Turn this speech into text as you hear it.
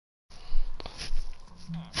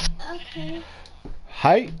Okay.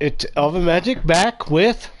 Hi, it's Elven Magic back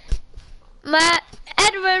with...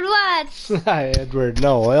 Edward Watts. Hi, Edward.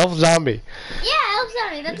 No, Elf Zombie. Yeah, Elf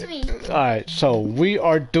Zombie, that's me. Alright, so we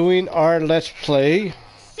are doing our Let's Play.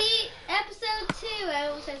 See, episode 2. I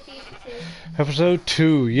almost said season 2. Episode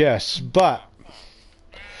 2, yes, but...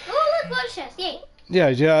 Oh, look, bonus chest, yay.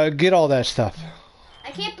 Yeah, get all that stuff.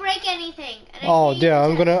 I can't break anything. And Oh, yeah,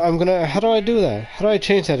 I'm gonna, how do I do that? How do I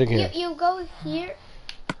change that again? You go here.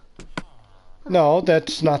 No,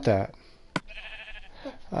 that's not that.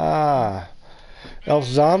 Ah. Elf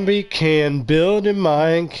Zombie can build and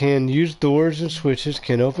mine, can use doors and switches,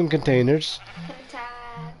 can open containers. Can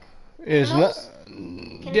attack. Is Animals?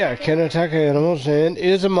 not... Yeah, can attack animals and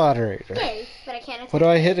is a moderator. Okay, but I can't attack. What do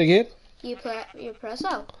I hit again? You press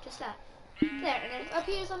O, just that. There, and it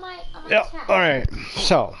appears on my Yep, tab. alright,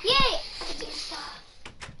 so. Yay! I can do stuff.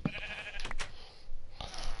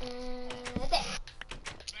 There.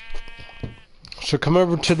 So come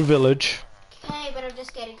over to the village. Okay, but I'm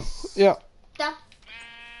just getting Yeah. stuff.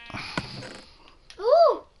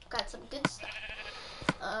 Ooh! Got some good stuff.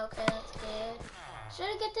 Okay, that's good. Should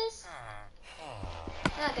I get this?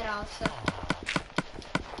 I'll get all the stuff.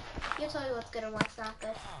 You tell me what's good and what's not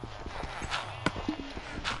good.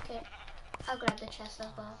 Okay. I'll grab the chest as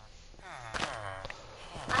well.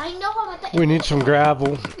 I know how about that. We need some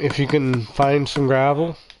gravel. If you can find some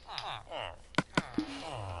gravel.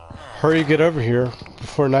 Hurry, get over here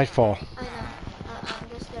before nightfall. I know. I'm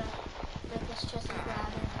just gonna break this chest and grab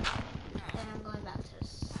it. And I'm going back to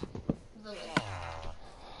this village.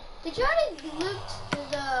 Did you already loot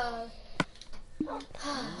the...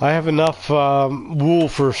 I have enough wool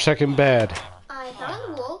for second bed. I found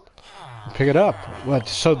the wool. Pick it up. What?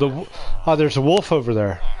 So there's a wolf over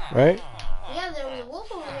there, right? Yeah, there was a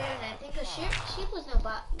wolf over there, and I think a sheep was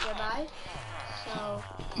nearby. So,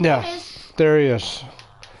 Yeah, there it is. there he is.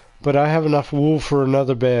 But I have enough wool for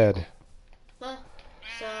another bed. Huh.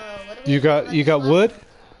 So, what do we You got wood?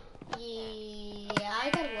 Yeah, I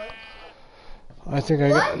got wood. I think I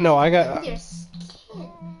got... What? No, I got... Your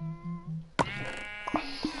skin.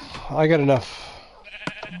 I got enough.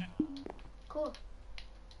 Cool.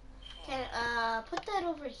 Can put that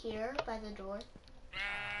over here by the door.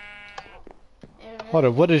 Hold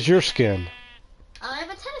on, what is your skin? I'm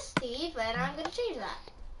a tennis Steve, and I'm gonna change that.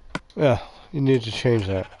 Yeah, you need to change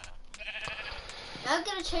that. I'm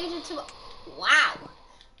gonna change it to wow,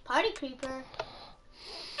 party creeper, Ender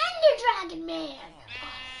Dragon Man.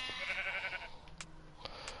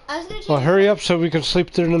 I was gonna change. Well, hurry up so we can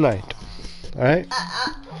sleep through the night. All right?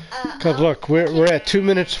 Cause look, we're at 2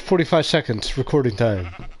 minutes 45 seconds recording time.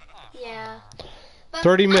 Yeah. But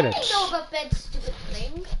 30 minutes. I didn't know about Ben's stupid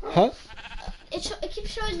thing. Huh? It keeps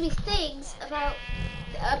showing me things about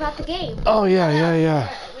the game. Oh yeah.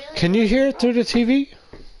 Really? Can you hear it through the TV?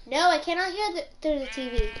 No, I cannot hear through the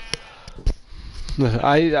TV.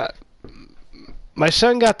 My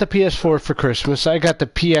son got the PS4 for Christmas. I got the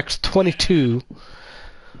PX22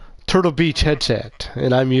 Turtle Beach headset,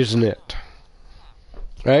 and I'm using it.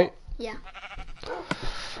 Right? Yeah.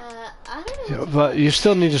 I don't know. Yeah, but you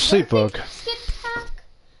still need a sleep bug. Skip pack.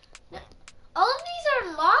 No. All of these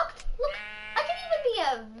are locked. Look, I can even be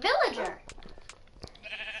a villager.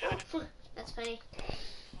 That's funny.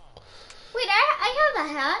 Wait, I have a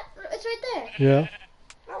hat. It's right there. Yeah.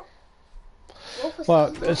 Wolf was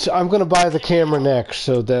Well, so I'm going to buy the camera next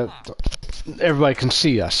so that everybody can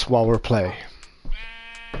see us while we're playing.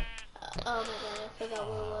 Oh my god, I forgot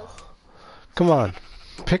what it was. Come on.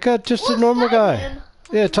 Pick up just a What's normal that guy. then?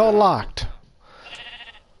 Yeah, it's all locked.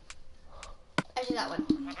 Actually, that one.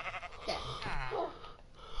 There. I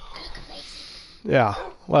look amazing. Yeah.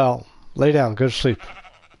 Well, lay down. Go to sleep.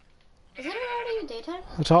 Is it already daytime?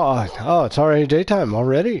 It's all. Oh, it's already daytime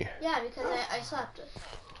already. Yeah, because I slept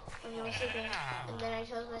when you were sleeping, and then I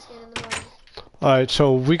chose my skin in the morning. All right,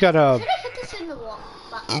 so we gotta. Should I put this in the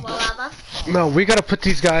lava? No, we gotta put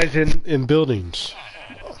these guys in buildings.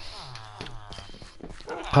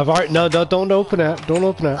 I've already. No, don't open that. Don't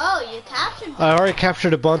open that. Oh, you captured them. I already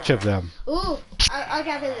captured a bunch of them. Ooh, I'll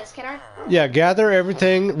gather this. Can I? Yeah, gather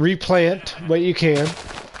everything, replant what you can,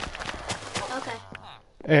 Okay.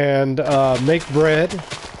 and make bread.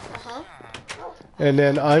 Uh-huh. And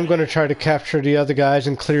then I'm gonna try to capture the other guys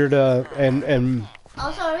and clear the and.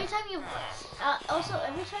 Also, every time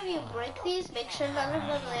you break these, make sure none of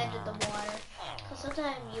them land in the water. Cause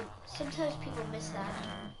sometimes people miss that.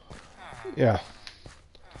 Yeah.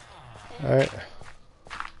 Okay. All right.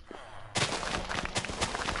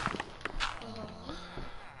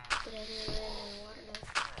 Did I do land in the water now?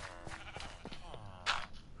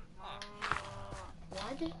 Why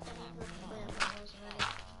did I never plant when I was ready?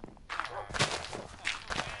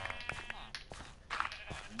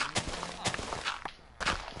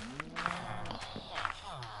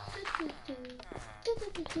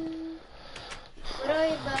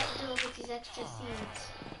 seeds.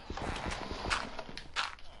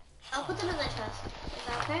 I'll put them in the chest. Is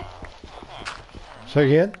that okay? So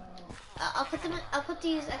again? I'll put them. I'll put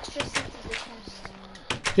these extra seeds in the chest.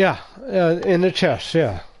 Yeah, in the chest,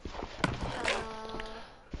 yeah.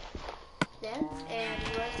 There. And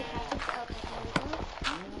where's the crafting? Okay, here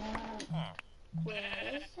we go. Where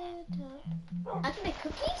is it? I can make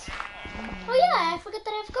cookies? Oh yeah, I forgot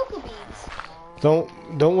that I have cocoa beans.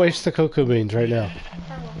 Don't waste the cocoa beans right now.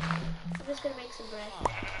 I won't. I'm just gonna make some bread.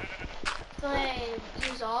 Do I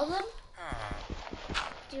use all of them?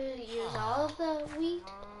 Do you use all of the wheat?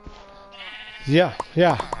 Yeah.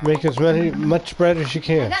 Make much bread as you I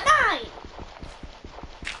can. got 9!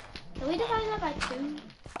 Can we divide that by 2?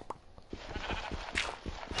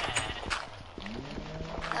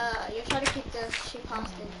 You're trying to keep the sheep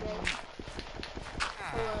hostage, right?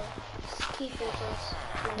 Or keep it as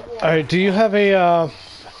your war. Alright, do you have a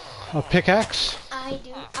pickaxe? I do.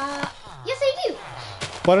 Yes I do!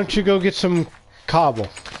 Why don't you go get some cobble?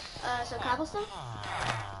 So cobblestone?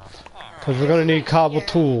 Because we're going to need cobble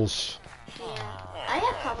tools. Yeah. I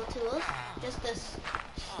have cobble tools. Just this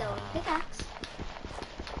stone pickaxe.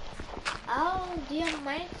 Oh, do you have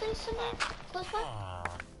mine place somewhere close by?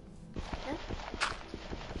 No?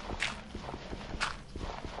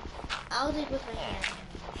 I'll do it with my hand.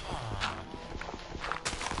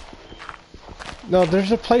 No,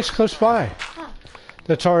 there's a place close by Huh.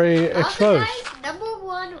 that's already exposed. Guys, number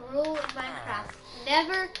 1 rule in Minecraft.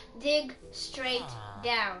 Never dig straight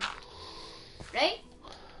down. Right?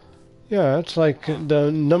 Yeah, it's like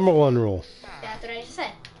the number 1 rule. That's what I just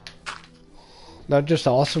said. Not just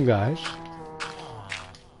awesome guys.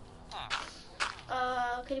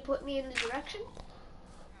 Can you put me in the direction?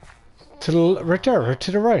 To the right there, right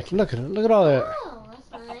to the right. Look at all that. Oh, that's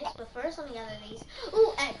nice. But first, let me gather these.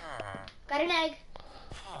 Ooh, egg. Got an egg.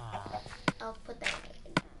 I'll put that in my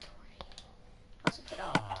inventory. Also put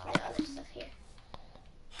all the other stuff here.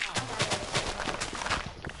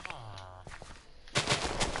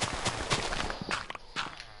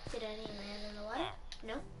 Did any land in the water?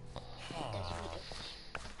 No? Guess we do.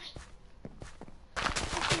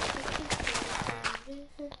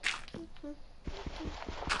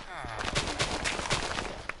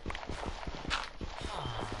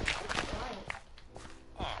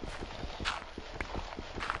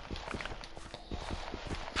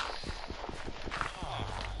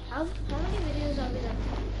 How many videos are we gonna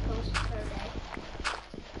post per day?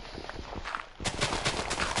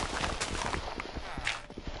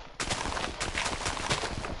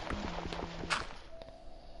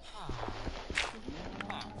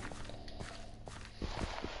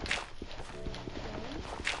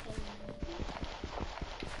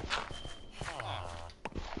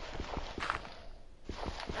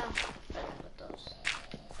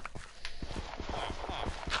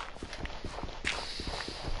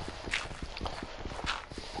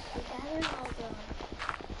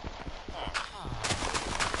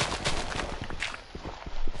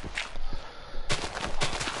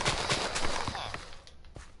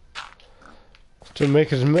 So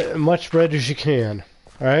make as much bread as you can.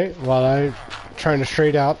 Alright? While I'm trying to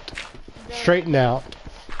straighten out.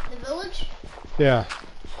 The village? Yeah.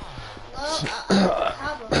 Well,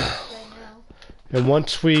 problems right now. And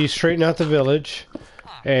once we straighten out the village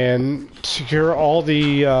and secure all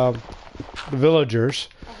the villagers,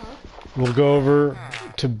 we'll go over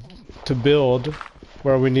to build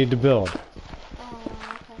where we need to build. Oh,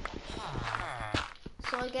 okay.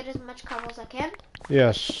 So I get as much cobble as I can?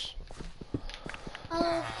 Yes.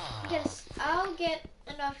 I'll get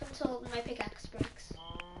enough until my pickaxe breaks.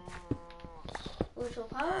 Which will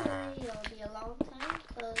probably be a long time,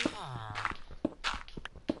 because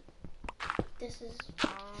this is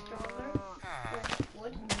stronger with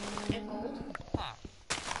wood and gold.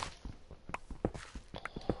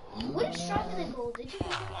 Wood is stronger than gold, did you know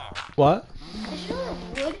that? What? Did you know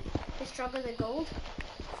that wood is stronger than gold?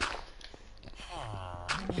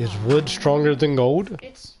 Is wood stronger than gold?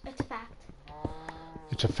 It's a fact.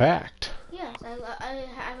 It's a fact. Yes, I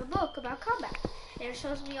have a book about combat. And it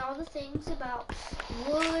shows me all the things about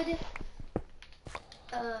wood,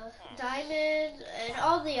 diamond, and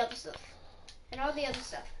all the other stuff. And,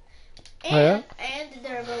 Oh, yeah? And the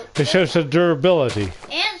durability. It shows the durability.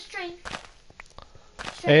 And strength.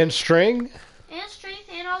 And string? And strength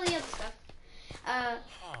and all the other stuff.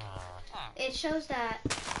 It shows that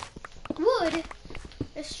wood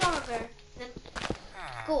is stronger than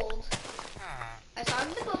gold. I saw it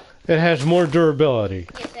in the book. It has more durability.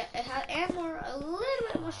 Yes, it has, and a little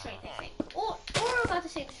bit more strength, I think. Or about the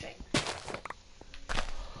same strength.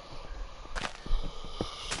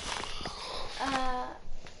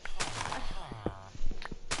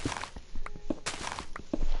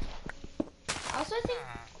 Also, I think...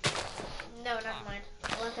 No, never mind.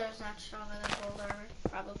 Leather is not stronger than gold armor.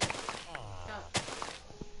 Probably. No.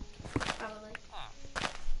 Probably.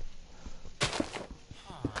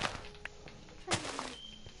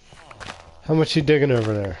 How much you digging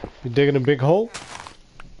over there? You digging a big hole?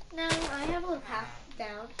 No, I have a little path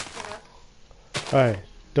down and up. Alright.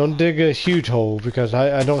 Don't dig a huge hole because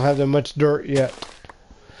I don't have that much dirt yet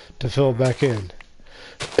to fill back in.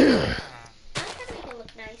 I'm trying to make it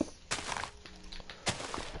look nice.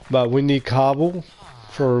 But we need cobble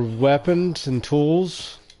for weapons and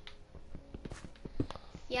tools.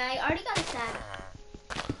 Yeah, I already got a stack.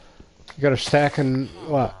 You got a stack and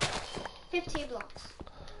what? 15 blocks.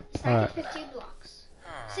 Stack Alright. of 15 blocks.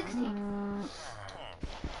 16.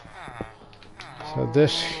 So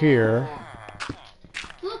this here.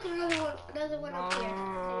 Look, another one up here. Can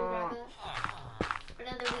you grab that?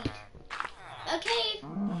 Another wheat. A cave!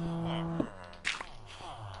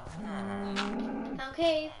 Found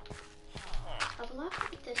cave. I'll block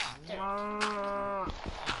with this dirt.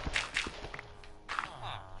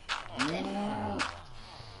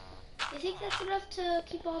 You think that's enough to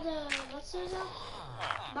keep all the monsters out?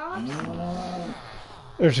 Mobs?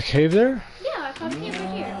 There's a cave there? Yeah, I found a cave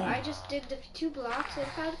right here. I just did the 2 blocks and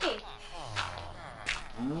found a cave.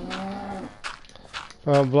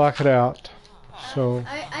 I'll block it out. So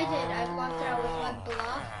I did. I blocked it out with 1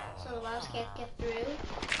 block so the mobs can't get through.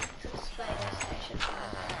 Except the spiders. I should have.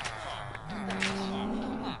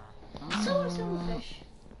 So are silverfish.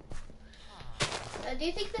 Do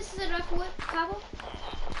you think this is enough wood, cobble?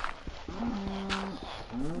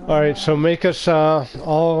 alright, so make us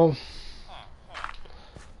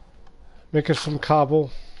make us some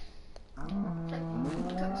cobble.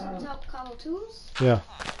 Some top cobble tools? Yeah.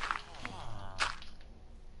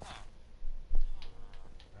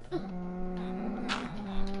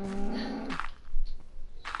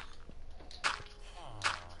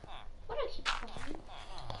 What do I keep falling?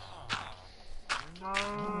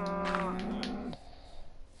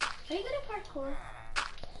 Are you good at parkour?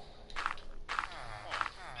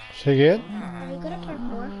 Say again? Are you good at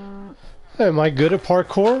parkour? Am I good at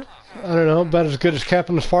parkour? I don't know, about as good as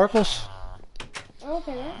Captain Sparkles.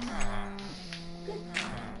 Okay, that's good.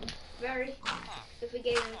 Very. If we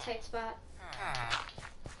get in a tight spot.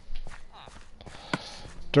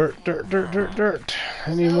 Dirt, dirt, dirt, dirt, dirt.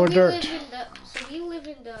 I need So more we dirt. live in the, so you live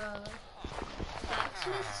in the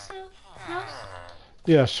blacksmith's house?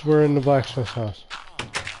 Yes, we're in the blacksmith's house.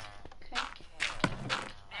 Okay.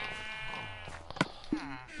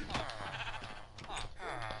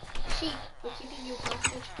 Sheep, we're keeping you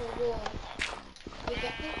hostage for war. You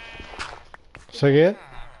get me? Say again?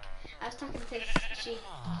 I was talking to sheep.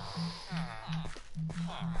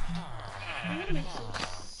 I'm gonna make some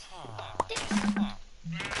sticks.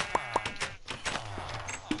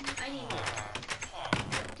 I need wood.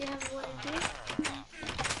 Do you have wood here?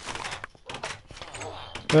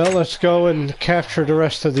 Well, let's go and capture the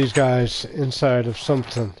rest of these guys inside of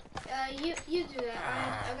something. You do that.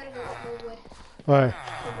 I'm gonna go get more wood Alright.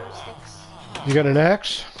 for more sticks. You got an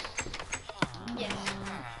axe? Yes.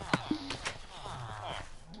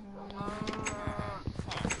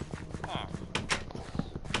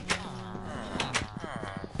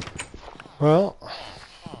 Well,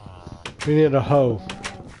 we need a hoe.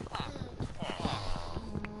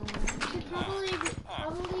 Should probably use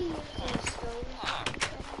a stone or something.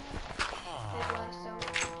 There's a lot of stone.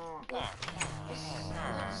 With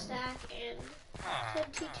a stack and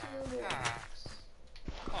 22 blocks.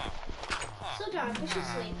 So dark, we should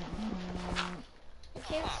sleep. I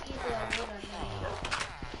can't see the wood underneath.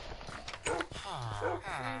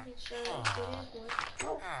 Making sure it's good as wood.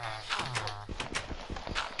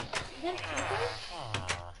 You got a creeper?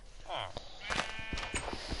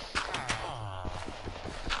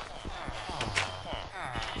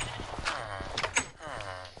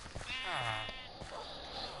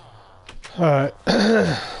 Alright.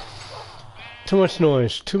 Too much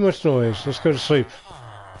noise. Too much noise. Let's go to sleep.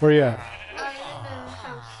 Where you at? I'm in the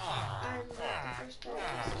house. I'm the first person.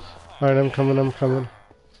 Alright, I'm coming, I'm coming.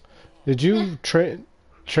 Did you train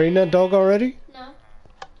that dog already? No.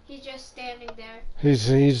 He's just standing there.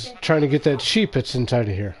 He's trying to get that sheep that's inside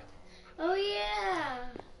of here. Oh yeah.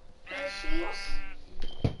 The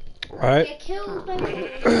sheep Alright. get killed by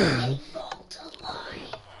wolves.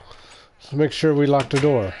 So make sure we lock the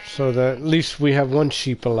door so that at least we have one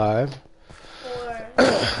sheep alive. Or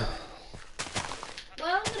well,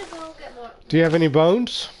 I'm gonna go get more. Do you have any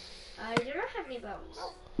bones? I do not have any bones.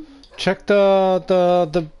 Check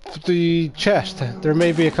the chest. There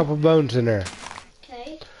may be a couple bones in there.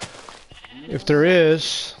 Okay. If there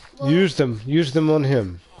is, use them. Use them on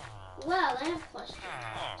him. Well, I have a question.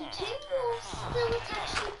 Do tame wolves still attack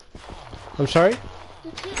sheep? I'm sorry?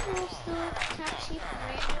 Do tame wolves still attack sheep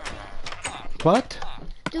randomly? What?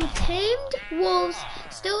 Do tamed wolves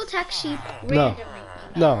still attack sheep No. randomly?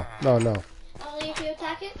 No, no, no. Only if you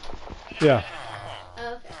attack it? Yeah.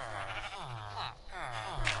 Okay.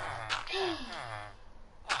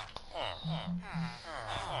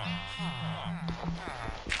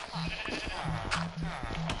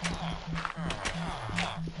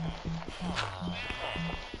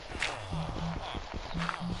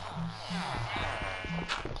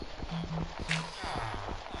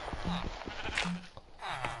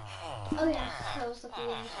 Oh yeah, that was looking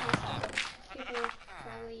really nice. People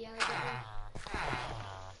probably yelling at me.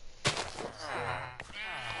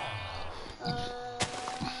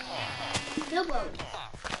 No bones.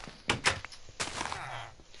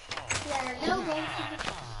 There are no bones in the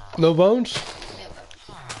No bones? no bones.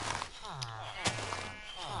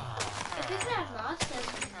 If it's not moss, then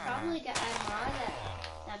probably get a mod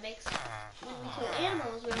that makes when we kill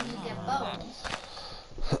animals, we only get bones.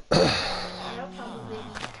 That'll probably be.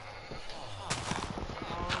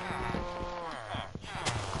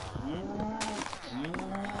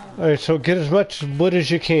 Alright, so get as much wood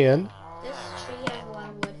as you can. This tree has a lot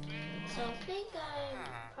of wood, so I think I'm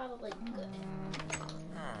probably good.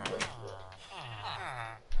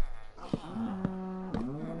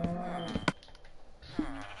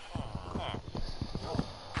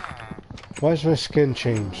 Why is my skin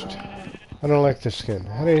changed? I don't like this skin.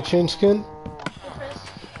 How do you change skin? You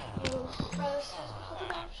press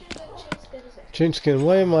open option and change skin is it. Change skin.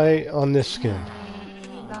 Why am I on this skin?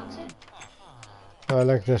 You box it. Oh, I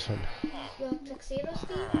like this one. You have tuxedo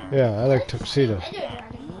skin. Yeah, I like tuxedo. I do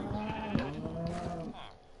dragon.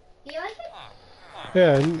 You like it?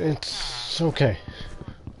 Yeah, it's okay.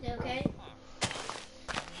 Okay.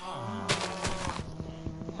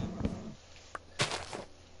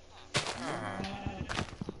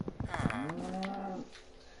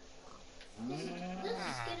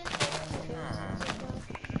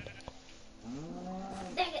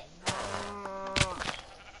 Dang it.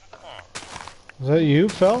 Is that you,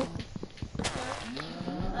 Phil?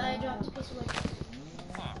 I dropped a piece of wood.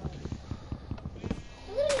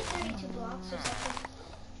 I'm gonna get 32 blocks or something.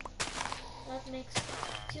 That makes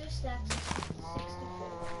 2 stacks of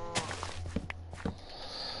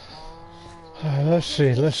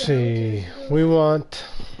 64. Let's see. We want...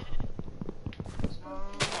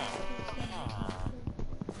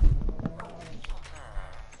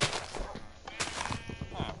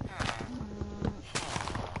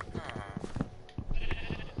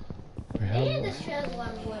 And this tree has a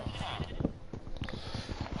lot of wood.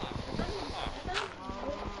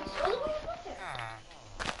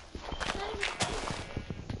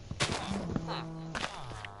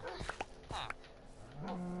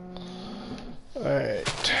 Alright.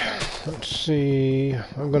 Let's see.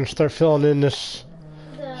 I'm going to start filling in this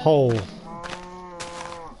hole. Okay.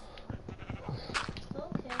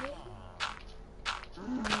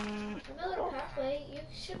 Another pathway. You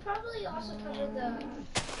should probably also cover the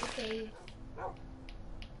cave.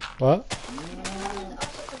 What? You should probably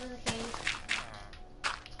also cover the cave.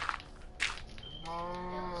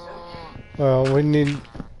 Well, we need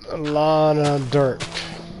a lot of dirt.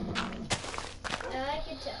 I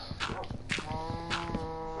can tell.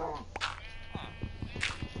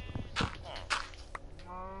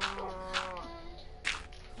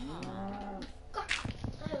 God,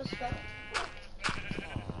 I was fell.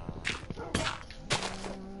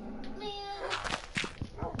 Man.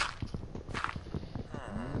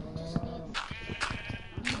 Just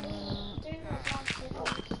need 3 more blocks at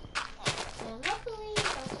least. And luckily,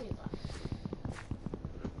 about 3 left.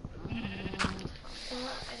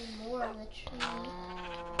 Not any more of the tree.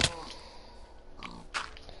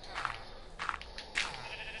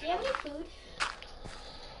 Do you have any food?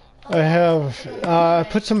 I have... I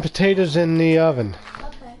put some potatoes in the oven.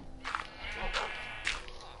 Okay.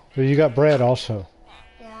 But you got bread also.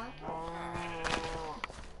 Yeah.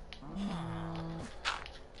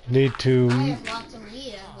 Need I to have lots of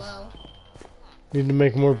meat as well.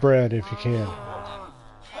 make more bread if you can. What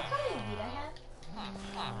kind of meat I have?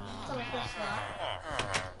 It's on the first slot.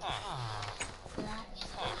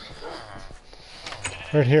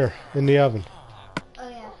 Right here in the oven. Oh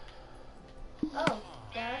yeah. Oh,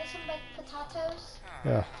 there are some like potatoes.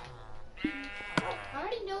 Yeah. I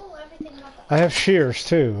already know everything about the. I have shears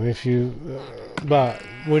too, if you... but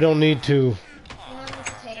we don't need to You have the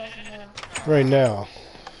potatoes in the. right now.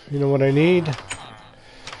 You know what I need?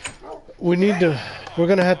 We need to... We're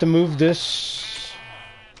going to have to move this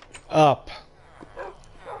up.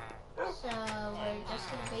 So we're just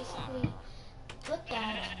gonna basically put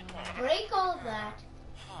that, break all of that,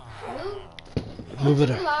 Move it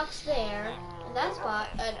two up. blocks there, in that spot,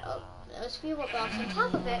 and a few more blocks on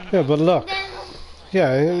top of it. Yeah, but look. Then, Yeah,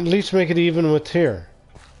 at least make it even with here.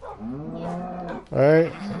 yeah,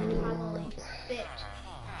 Alright? probably fit.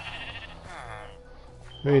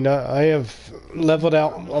 I mean, I have leveled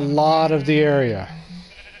out a lot of the area.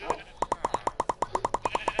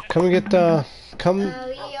 Come and get, come, We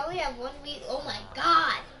only have one wheat. Oh my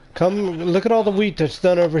god! come, look at all the wheat that's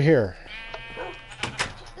done over here.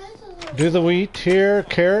 Do the wheat here,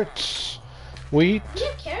 carrots, wheat. Do you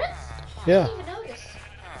have carrots? Yeah. I didn't even notice.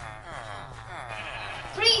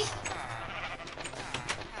 Priest!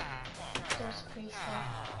 There's a priest there.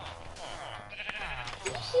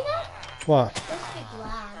 Did you see that? What? This big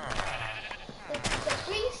lad. The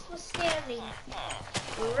priest was standing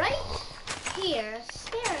right here,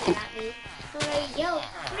 staring at me. And when I yelled,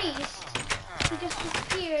 priest, he just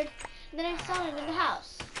disappeared. And then I saw him in the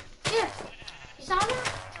house. Here! You saw him?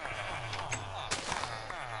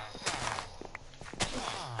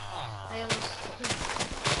 I almost...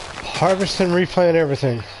 Harvest and replant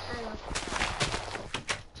everything. I know.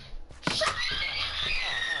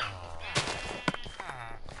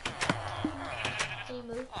 Can you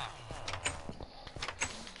move?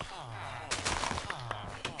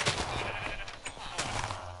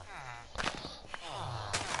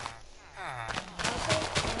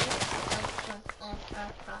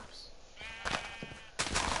 Crops.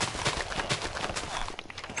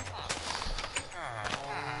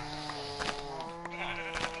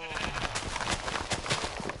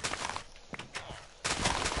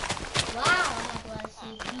 Wow, I have a lot of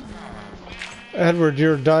seeds. Edward,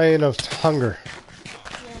 you're dying of hunger.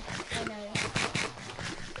 Yeah, I know.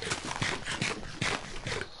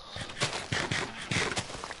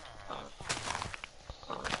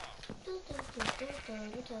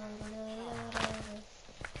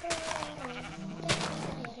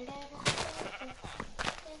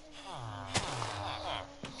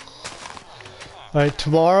 Alright,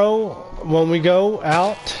 tomorrow when we go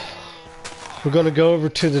out, we're going to go over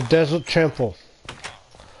to the Desert Temple.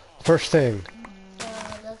 First thing,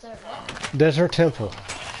 Desert what? Desert Temple.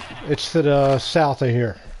 It's to the south of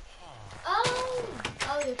here. Oh,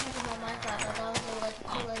 you're talking about Minecraft. I thought it was like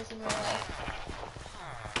two ways in real life.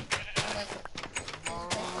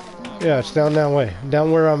 Yeah, it's down that way.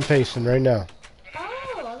 Down where I'm facing right now.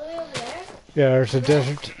 Oh, all the way over there? Yeah,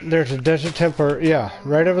 there's a desert temple. Yeah,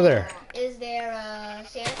 right over there. Is there a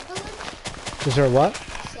sand village? Is there what?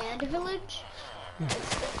 Sand village? It's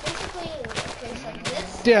basically a place like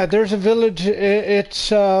this. Yeah, there's a village. It's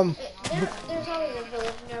There's always a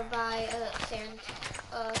village nearby, a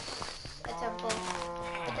temple,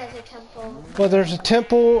 a desert temple. well, there's a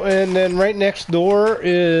temple, and then right next door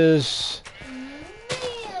is Man,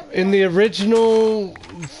 in the original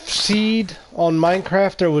seed on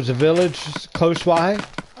Minecraft. There was a village close by,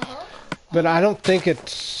 uh-huh. but I don't think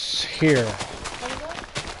it's here.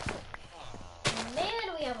 Man,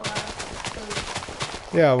 we have a lot of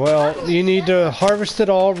food. Yeah, well, you need to harvest it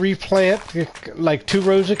all, replant like 2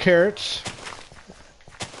 rows of carrots.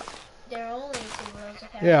 There are only 2 rows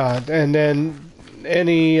of carrots. Yeah, and then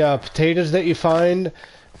any potatoes that you find,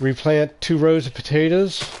 replant 2 rows of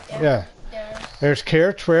potatoes. Yeah, there's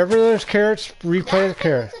carrots. Wherever there's carrots, replant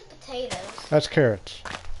carrots. That's potatoes. That's carrots.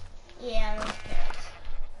 Yeah, those carrots.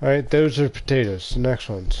 All right, those are potatoes. The next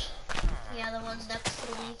ones. Yeah, the ones next to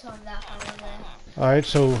the wheat on that one over there. All right,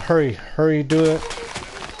 so hurry, do it.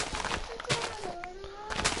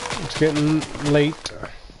 It's getting late.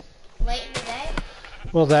 Late in the day?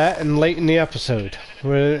 Well, that and late in the episode.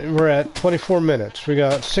 We're at 24 minutes. We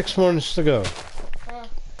got 6 minutes to go. Oh.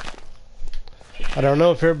 I don't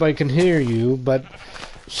know if everybody can hear you, but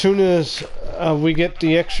as soon as we get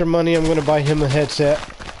the extra money, I'm going to buy him a headset.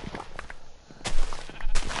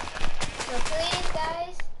 So please,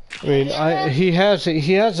 guys. I mean, he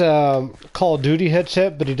has a Call of Duty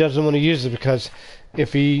headset, but he doesn't want to use it because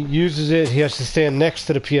if he uses it, he has to stand next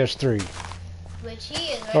to the PS3 Which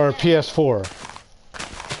he is right or now. PS4.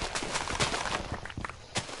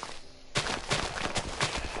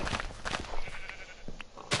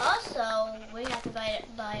 Also, we have to buy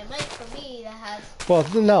a mic for me that has... Well,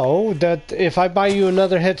 no, that if I buy you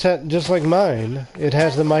another headset just like mine, it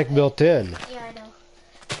has the mic built in, Yeah, I know.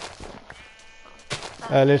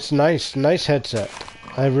 and it's nice headset.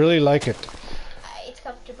 I really like it. It's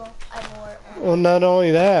comfortable. I wore it. Well, not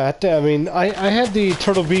only that, I mean, I had the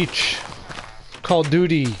Turtle Beach Call of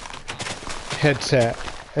Duty headset,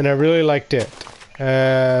 and I really liked it.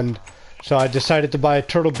 And so I decided to buy a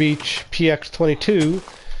Turtle Beach PX22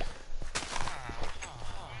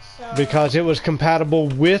 So, because it was compatible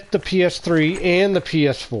with the PS3 and the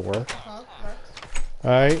PS4. works.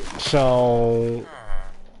 Alright, so...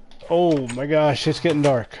 Oh my gosh, it's getting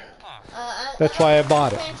dark. That's why I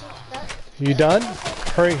bought it. You done?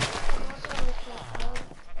 Hurry.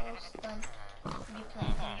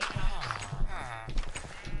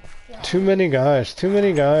 Too many guys, too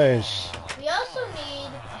many guys. We also need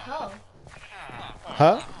a hoe.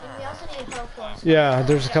 Huh? And we also need a hoe for us. Yeah,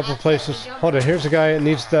 there's a couple places. Hold on, here's a guy that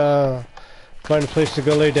needs to find a place to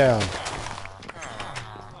go lay down.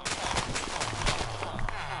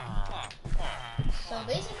 So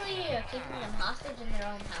basically you're keeping them hostage in their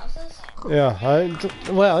own houses?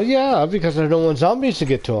 Yeah, well, yeah, because I don't want zombies to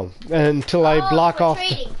get to them until I block off.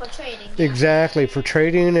 For trading. Exactly, for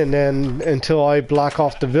trading, and then until I block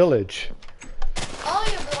off the village. Oh,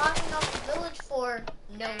 you're blocking off the village for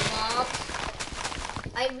no mobs.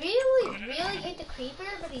 I really hate the creeper,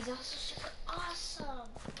 but he's also super awesome.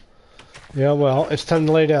 Yeah, well, it's time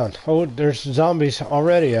to lay down. Oh, there's zombies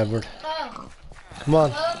already, Edward. Oh. Come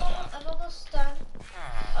on. Well, I'm almost done.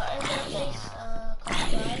 Is there a place close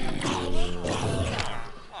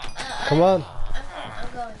by? Come on.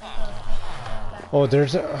 I'm going. Oh,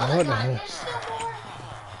 there's a... Oh my God, there's still more.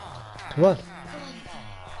 Come on.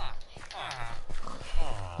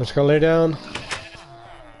 Let's go lay down.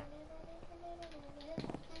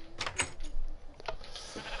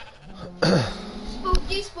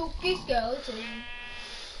 Spooky skeleton.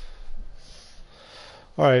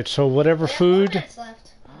 Alright, so whatever food...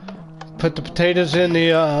 Left. Put the potatoes in the,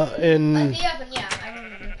 The oven, yeah, I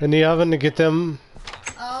remember. in the oven to get them...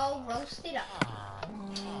 All roasted up.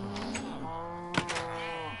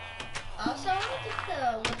 Also, I think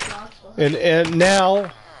the wood blocks will help. And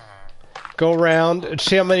now... Go around and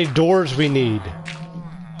see how many doors we need. Okay.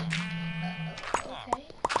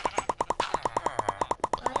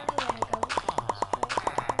 I don't know where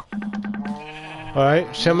to go.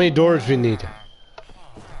 Alright, see how many doors we need.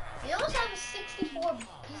 We almost have 64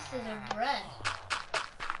 pieces of bread.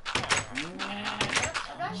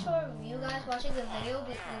 I'm not sure if you guys watching the video will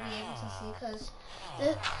be able to see, because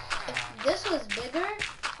if this was bigger,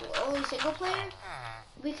 only single player,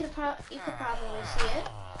 you could probably see it.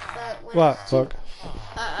 But when What? Look.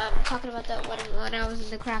 I'm talking about that when I was in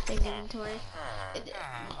the crafting inventory.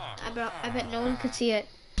 I bet no one could see it.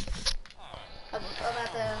 About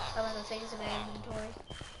the things in my inventory.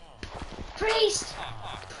 Priest!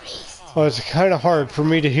 Well, it's kind of hard for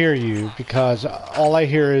me to hear you because all I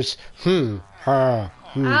hear is Oh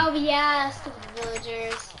yeah, stupid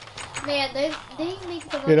villagers. Man, they make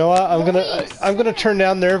the most. You know what? I'm gonna turn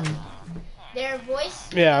down their voice.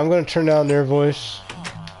 Yeah, I'm gonna turn down their voice.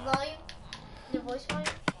 Volume. Their voice volume.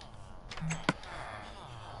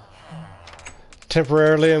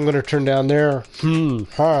 Temporarily, I'm gonna turn down their so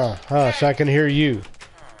I can hear you.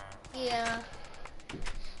 Yeah.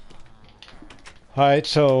 All right,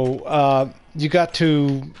 so you got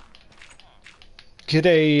to get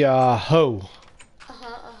a hoe. A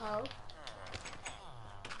hoe.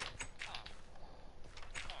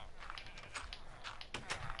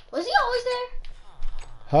 Was he always there?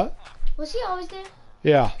 Huh? Was he always there?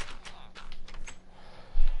 Yeah.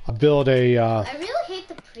 I build a. I really hate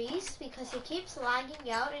the priest because he keeps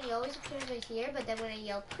lagging out and he always appears right here, but then when I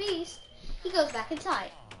yell priest, he goes back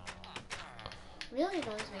inside. Really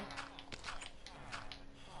annoys me.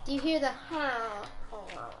 Do you hear the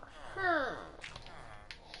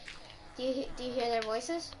Do you hear their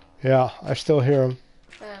voices? Yeah, I still hear them.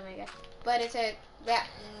 Oh my god. But it's that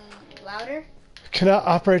louder? Can I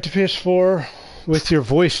operate the PS4 with your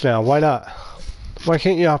voice now? Why not? Why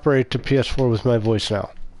can't you operate the PS4 with my voice now?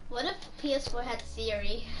 What if PS4 had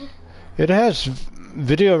Siri? It has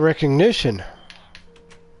video recognition.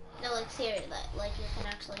 No, like Siri, like you can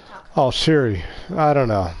actually talk. Oh, Siri. I don't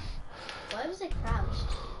know. Why was it crouched?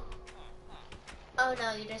 Oh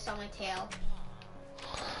no, you just saw my tail.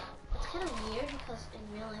 It's kind of weird because in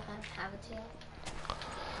real life I don't have a tail.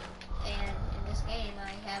 And in this game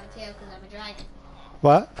I have a tail because I'm a dragon.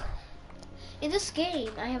 What? In this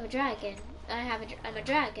game I have a dragon. I'm a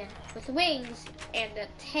dragon with wings and a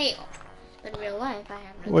tail. In real life I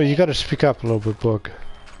have no Well, tail. you got to speak up a little bit, Boog.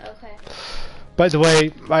 Okay. By the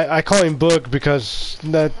way, I call him Boog because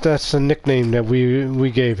that's a nickname that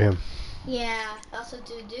we gave him. Yeah. Also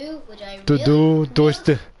Doo-Doo, which I Doo-Doo,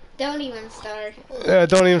 don't even start.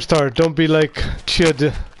 don't even start. Don't be like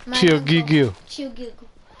Chiu-Gigu.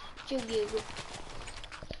 Chiu-Gigu.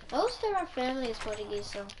 Most of our family is Portuguese,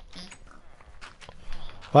 so.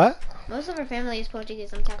 What? Most of our family is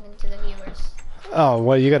Portuguese. I'm talking to the viewers. Oh,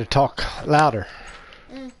 well, you got to talk louder.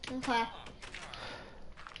 Okay.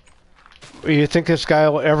 You think this guy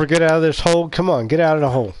will ever get out of this hole? Come on, get out of the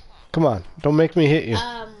hole. Come on, don't make me hit you.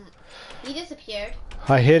 He disappeared.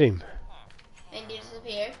 I hit him. And you disappeared.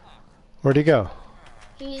 Where'd he go?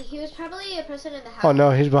 He was probably a person in the house. Oh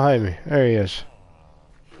no, he's behind me. There he is.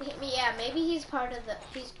 Yeah, maybe he's part of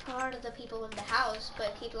the people in the house,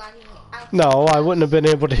 but keep lagging out. No, I wouldn't have been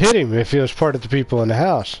able to hit him if he was part of the people in the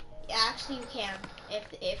house. Yeah, actually you can.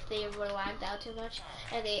 If they were lagged out too much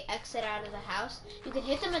and they exit out of the house, you can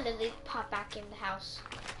hit them and then they pop back in the house.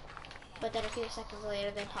 But then a few seconds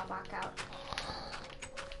later they pop back out.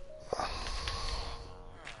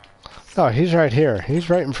 No, he's right here. He's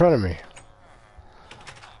right in front of me.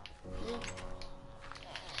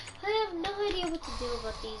 I have no idea what to do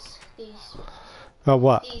about these Oh,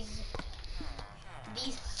 what?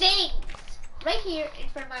 these things right here in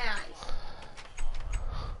front of my eyes.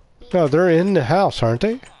 No, they're in the house, aren't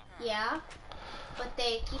they? Yeah, but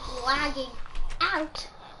they keep lagging out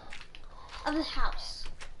of the house.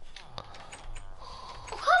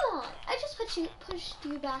 Oh, come on! I just pushed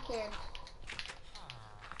you back in.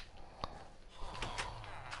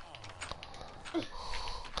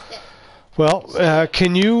 Well,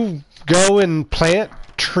 can you go and plant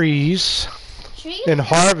trees Trees? and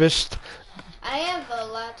harvest I have a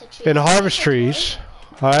lot of trees. and harvest trees,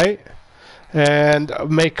 all right? And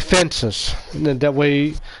make fences. And then that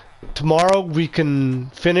way, tomorrow we can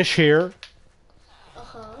finish here,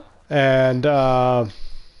 and And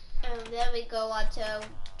then we go on to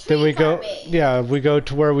tree then we go. farming. Yeah, we go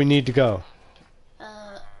to where we need to go. Okay.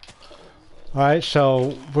 All right,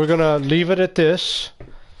 so we're gonna leave it at this.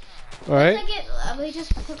 All right. We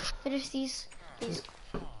just finish these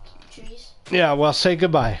trees. Yeah. Well, say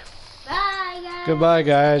goodbye. Bye, guys. Goodbye,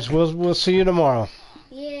 guys. We'll see you tomorrow.